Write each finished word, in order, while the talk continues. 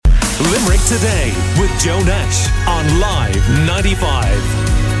Limerick Today with Joe Nash on Live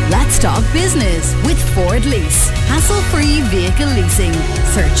 95. Let's talk business with Ford Lease. Hassle-free vehicle leasing.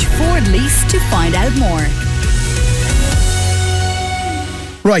 Search Ford Lease to find out more.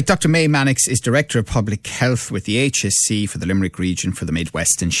 Right, Dr. May Mannix is Director of Public Health with the HSC for the Limerick region for the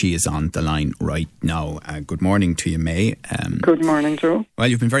Midwest, and she is on the line right now. Good morning to you, May. Good morning, Joe. Well,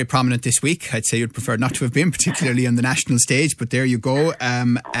 you've been very prominent this week. I'd say you'd prefer not to have been, particularly on the national stage, but there you go.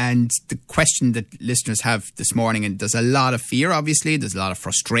 And the question that listeners have this morning, and there's a lot of fear, obviously, there's a lot of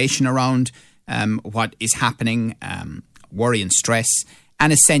frustration around what is happening, worry and stress,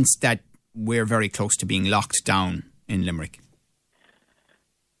 and a sense that we're very close to being locked down in Limerick.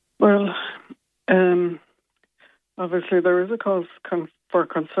 Well, obviously there is a cause for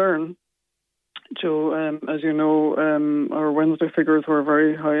concern, Joe. As you know, our Wednesday figures were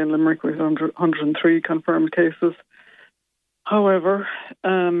very high in Limerick with 103 confirmed cases. However,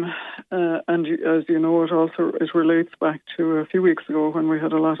 and as you know, it relates back to a few weeks ago when we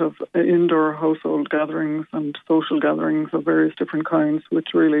had a lot of indoor household gatherings and social gatherings of various different kinds,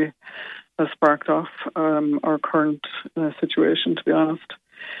 which really has sparked off our current situation, to be honest.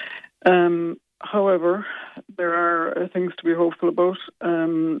 However, there are things to be hopeful about.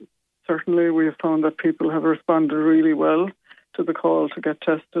 Certainly, we have found that people have responded really well to the call to get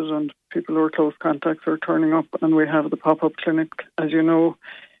tested, and people who are close contacts are turning up. And we have the pop-up clinic, as you know,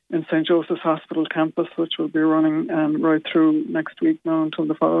 in St. Joseph's Hospital campus, which will be running right through next week now until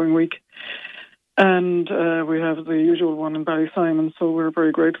the following week. And we have the usual one in Ballysimon, so we're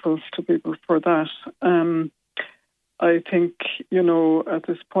very grateful to people for that. I think, at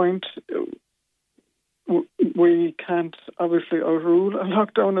this point, we can't obviously outrule a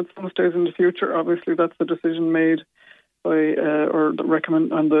lockdown at some stage in the future. Obviously, that's the decision made by, or the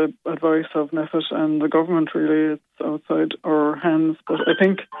recommend on the advice of NPHET and the government, really. It's outside our hands. But I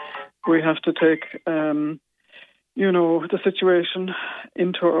think we have to take, the situation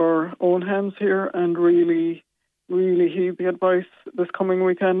into our own hands here and really heed the advice this coming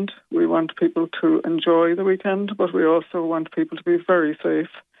weekend. We want people to enjoy the weekend, but we also want people to be very safe,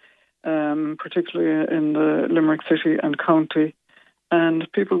 particularly in the Limerick city and county.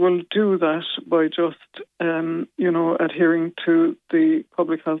 And people will do that by just, adhering to the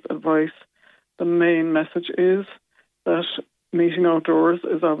public health advice. The main message is that meeting outdoors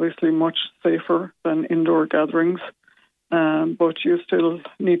is obviously much safer than indoor gatherings. But you still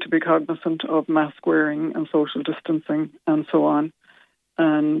need to be cognizant of mask wearing and social distancing and so on.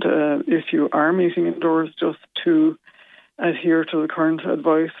 And if you are meeting indoors, just to adhere to the current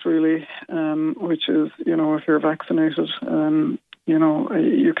advice, really, which is, if you're vaccinated,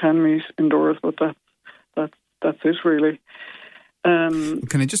 you can meet indoors, but that's it, really.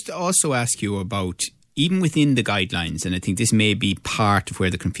 Can I just also ask you about, even within the guidelines, and I think this may be part of where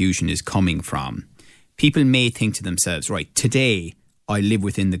the confusion is coming from, people may think to themselves, right, today I live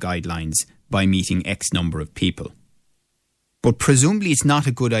within the guidelines by meeting X number of people. But presumably it's not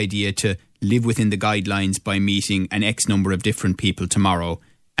a good idea to live within the guidelines by meeting an X number of different people tomorrow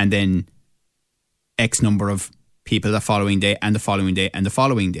and then X number of people the following day and the following day and the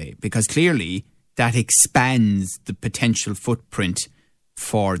following day, because clearly that expands the potential footprint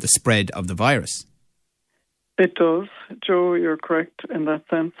for the spread of the virus. It does. Joe, you're correct in that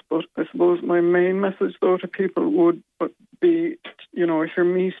sense. But I suppose my main message, though, to people would be, if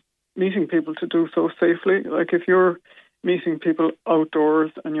you're meeting people, to do so safely. Like if you're meeting people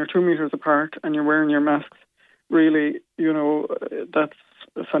outdoors and you're 2 meters apart and you're wearing your masks, really, that's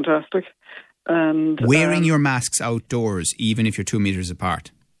fantastic. And wearing your masks outdoors, even if you're 2 meters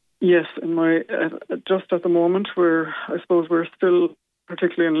apart? Yes. Just at the moment, we're still,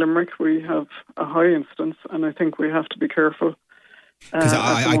 particularly in Limerick, we have a high incidence, and I think we have to be careful. Because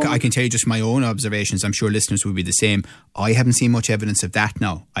I can tell you just my own observations, I'm sure listeners will be the same. I haven't seen much evidence of that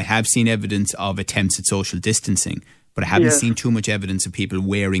now. I have seen evidence of attempts at social distancing, but I haven't seen too much evidence of people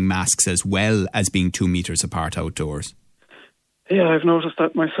wearing masks as well as being 2 meters apart outdoors. Yeah, I've noticed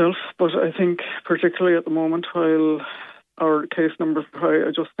that myself, but I think particularly at the moment, while our case numbers are high,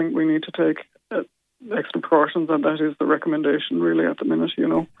 I just think we need to take extra precautions, and that is the recommendation really at the minute,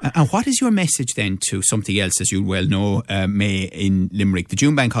 And what is your message then to something else, as you well know, May, in Limerick? The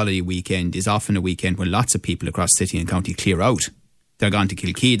June Bank holiday weekend is often a weekend when lots of people across city and county clear out. They're gone to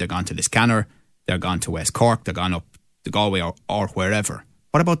Kilkee, they're gone to Liscannor, they're gone to West Cork, they're gone up to Galway or wherever.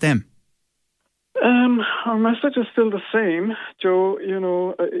 What about them? Our message is still the same, Joe.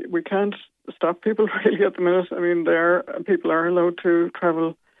 We can't stop people really at the minute. I mean, people are allowed to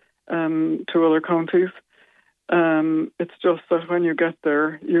travel to other counties. It's just that when you get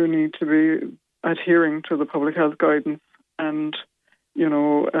there, you need to be adhering to the public health guidance and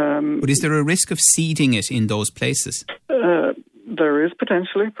But is there a risk of seeding it in those places? There is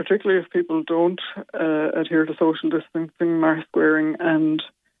potentially, particularly if people don't adhere to social distancing, mask wearing, and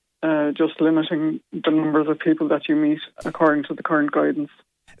just limiting the numbers of people that you meet according to the current guidance.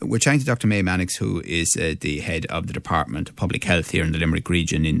 We're chatting to Dr. May Mannix, who is the head of the Department of Public Health here in the Limerick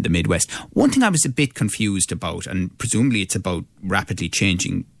region in the Midwest. One thing I was a bit confused about, and presumably it's about rapidly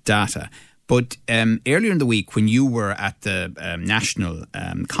changing data, but earlier in the week when you were at the national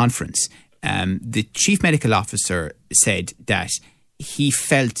conference, the Chief Medical Officer said that he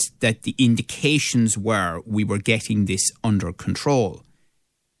felt that the indications were we were getting this under control.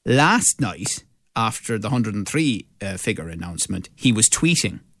 Last night, after the 103 figure announcement, he was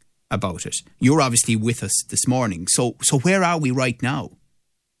tweeting about it. You're obviously with us this morning. So where are we right now?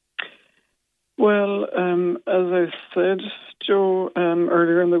 Well, as I said, Joe,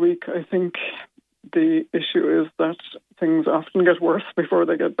 earlier in the week, I think the issue is that things often get worse before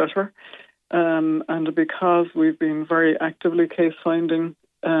they get better. And because we've been very actively case finding,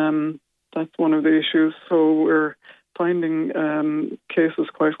 that's one of the issues. So we're finding cases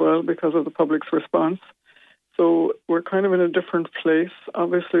quite well because of the public's response. So we're kind of in a different place,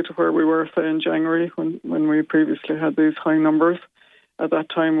 obviously, to where we were, say, in January when we previously had these high numbers. At that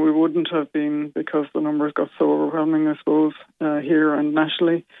time, we wouldn't have been, because the numbers got so overwhelming, I suppose, here and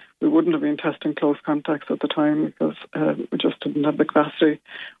nationally, we wouldn't have been testing close contacts at the time because we just didn't have the capacity.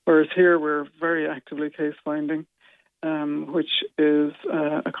 Whereas here, we're very actively case finding, which is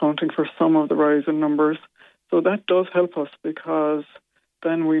accounting for some of the rise in numbers. So that does help us because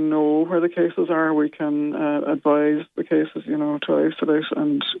then we know where the cases are. We can advise the cases, to isolate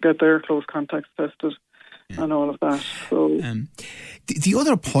and get their close contacts tested. And all of that. So, the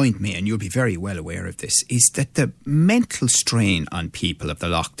other point, May, and you'll be very well aware of this, is that the mental strain on people of the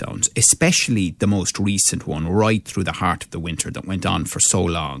lockdowns, especially the most recent one, right through the heart of the winter that went on for so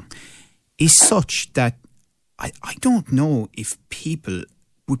long, is such that I don't know if people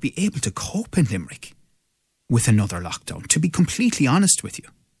would be able to cope in Limerick with another lockdown, to be completely honest with you.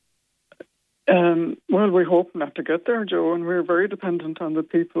 Well, we hope not to get there, Joe, and we're very dependent on the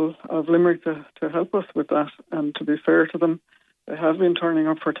people of Limerick to help us with that. And to be fair to them, they have been turning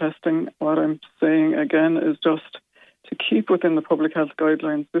up for testing. What I'm saying again is just to keep within the public health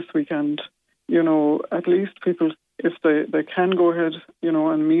guidelines this weekend. At least people, if they can go ahead,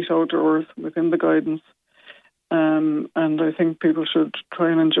 and meet outdoors within the guidance. And I think people should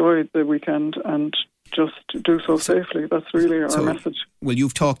try and enjoy the weekend and just do so safely. That's really our message. Well,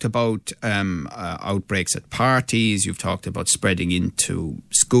 you've talked about outbreaks at parties, you've talked about spreading into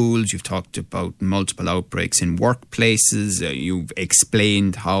schools, you've talked about multiple outbreaks in workplaces, you've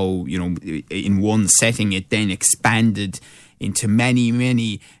explained how, in one setting it then expanded into many,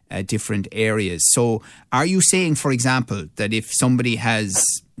 many different areas. So are you saying, for example, that if somebody has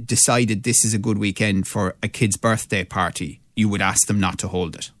decided this is a good weekend for a kid's birthday party, you would ask them not to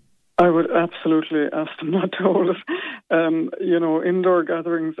hold it? I would absolutely ask them not to hold it. Indoor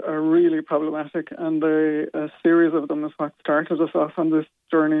gatherings are really problematic, and a series of them is what started us off on this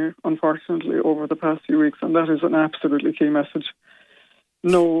journey, unfortunately, over the past few weeks, and that is an absolutely key message.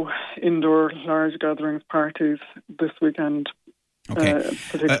 No indoor large gatherings, parties this weekend. Okay.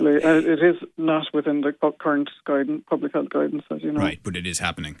 Particularly, it is not within the current public health guidance, as you know. Right, but it is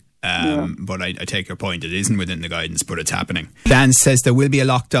happening. But I take your point. It isn't within the guidance, but it's happening. Dan says there will be a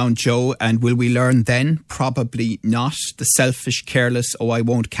lockdown, Joe, and will we learn then? Probably not. The selfish, careless, I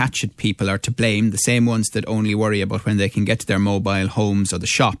won't catch it people are to blame. The same ones that only worry about when they can get to their mobile homes or the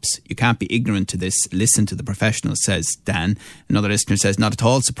shops. You can't be ignorant to this. Listen to the professionals, says Dan. Another listener says, not at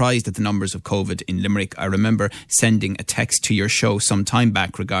all surprised at the numbers of COVID in Limerick. I remember sending a text to your show some time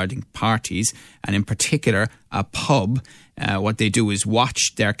back regarding parties, and in particular a pub. What they do is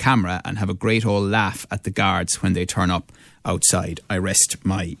watch their camera and have a great old laugh at the guards when they turn up outside. I rest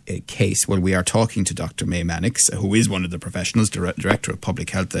my case. Well, we are talking to Dr. May Mannix, who is one of the professionals, Director of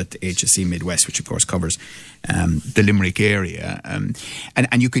Public Health at HSE Midwest, which of course covers the Limerick area. And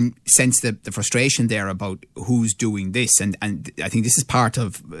you can sense the frustration there about who's doing this. And I think this is part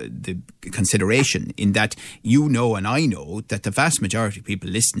of the consideration, in that and I know that the vast majority of people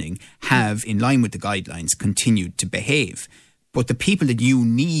listening have, in line with the guidelines, continued to behave. But the people that you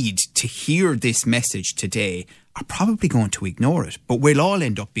need to hear this message today are probably going to ignore it. But we'll all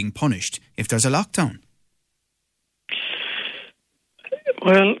end up being punished if there's a lockdown.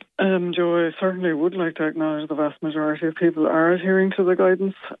 Well, Joe, I certainly would like to acknowledge the vast majority of people are adhering to the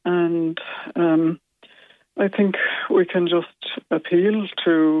guidance. And I think we can just appeal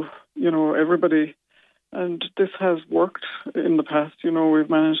to, everybody. And this has worked in the past. We've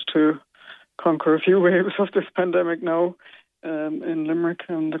managed to conquer a few waves of this pandemic now. in Limerick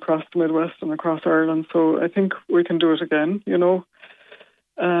and across the Midwest and across Ireland. So I think we can do it again,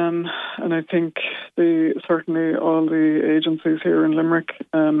 and I think certainly all the agencies here in Limerick,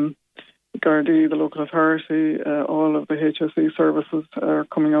 Gardaí, the local authority, all of the HSE services are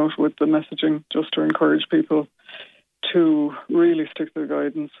coming out with the messaging just to encourage people to really stick to the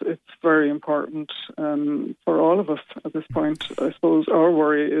guidance. It's very important for all of us at this point. I suppose our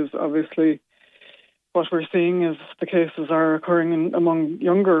worry is obviously what we're seeing is the cases are occurring among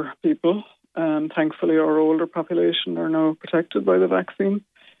younger people. Thankfully, our older population are now protected by the vaccine.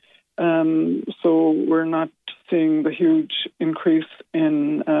 So we're not seeing the huge increase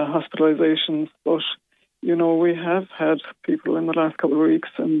in hospitalisations. But, we have had people in the last couple of weeks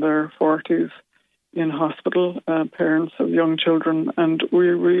in their 40s in hospital, parents of young children, and we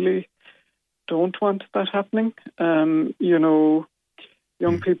really don't want that happening.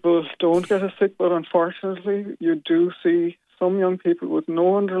 Young people don't get as sick, but unfortunately you do see some young people with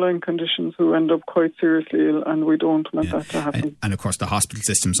no underlying conditions who end up quite seriously ill, and we don't want that to happen. And of course the hospital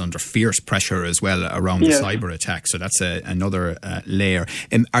system's under fierce pressure as well around the cyber attack, so that's another layer.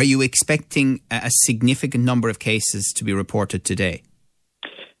 Are you expecting a significant number of cases to be reported today?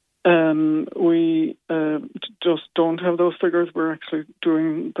 We just don't have those figures. We're actually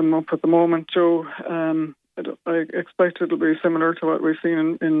doing them up at the moment, Joe. I expect it'll be similar to what we've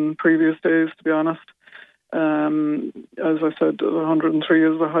seen in previous days, to be honest. As I said, 103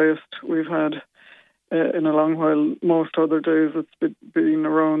 is the highest we've had in a long while. Most other days it's been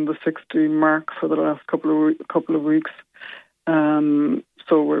around the 60 mark for the last couple of weeks.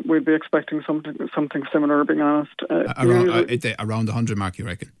 So we'd be expecting something similar, being honest. Around the 100 mark, you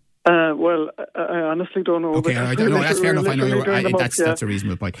reckon? Well, I honestly don't know. Okay, that's fair enough. I know that's a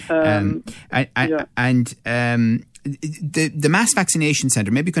reasonable point. The mass vaccination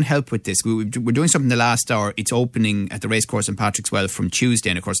centre, maybe you can help with this. We're doing something the last hour. It's opening at the racecourse in Patrickswell from Tuesday,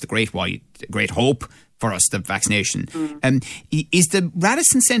 and of course the great hope for us, the vaccination. Is the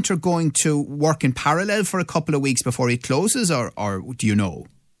Radisson Centre going to work in parallel for a couple of weeks before it closes, or do you know?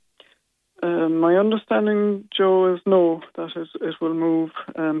 My understanding, Joe, is no, that it will move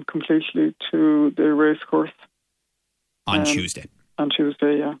completely to the racecourse. On Tuesday? On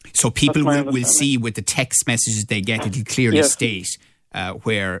Tuesday, yeah. So people will see with the text messages they get, it'll clearly state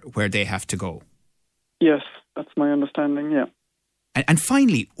where they have to go. Yes, that's my understanding, yeah. And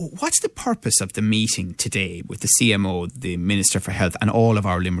finally, what's the purpose of the meeting today with the CMO, the Minister for Health, and all of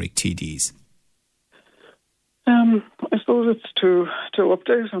our Limerick TDs? I suppose it's to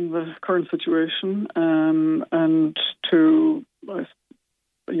update on the current situation and to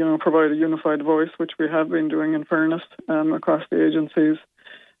provide a unified voice, which we have been doing in fairness across the agencies,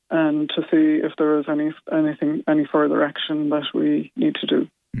 and to see if there is any further action that we need to do.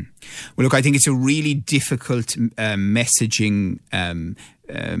 Well, look, I think it's a really difficult messaging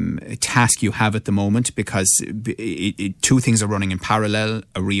task you have at the moment, because two things are running in parallel: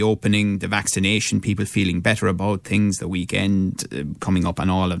 a reopening, the vaccination, people feeling better about things, the weekend coming up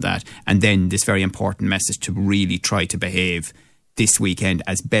and all of that, and then this very important message to really try to behave this weekend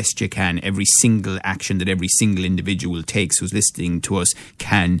as best you can. Every single action that every single individual takes who's listening to us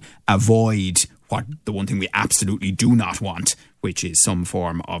can avoid the one thing we absolutely do not want, which is some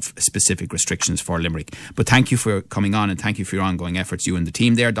form of specific restrictions for Limerick. But thank you for coming on, and thank you for your ongoing efforts, you and the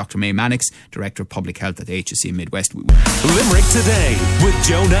team there. Dr. May Mannix, Director of Public Health at HSE Midwest. Limerick Today with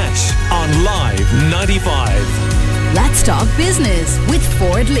Joe Nash on Live 95. Let's talk business with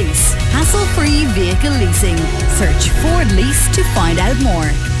Ford Lease. Hassle-free vehicle leasing. Search Ford Lease to find out more.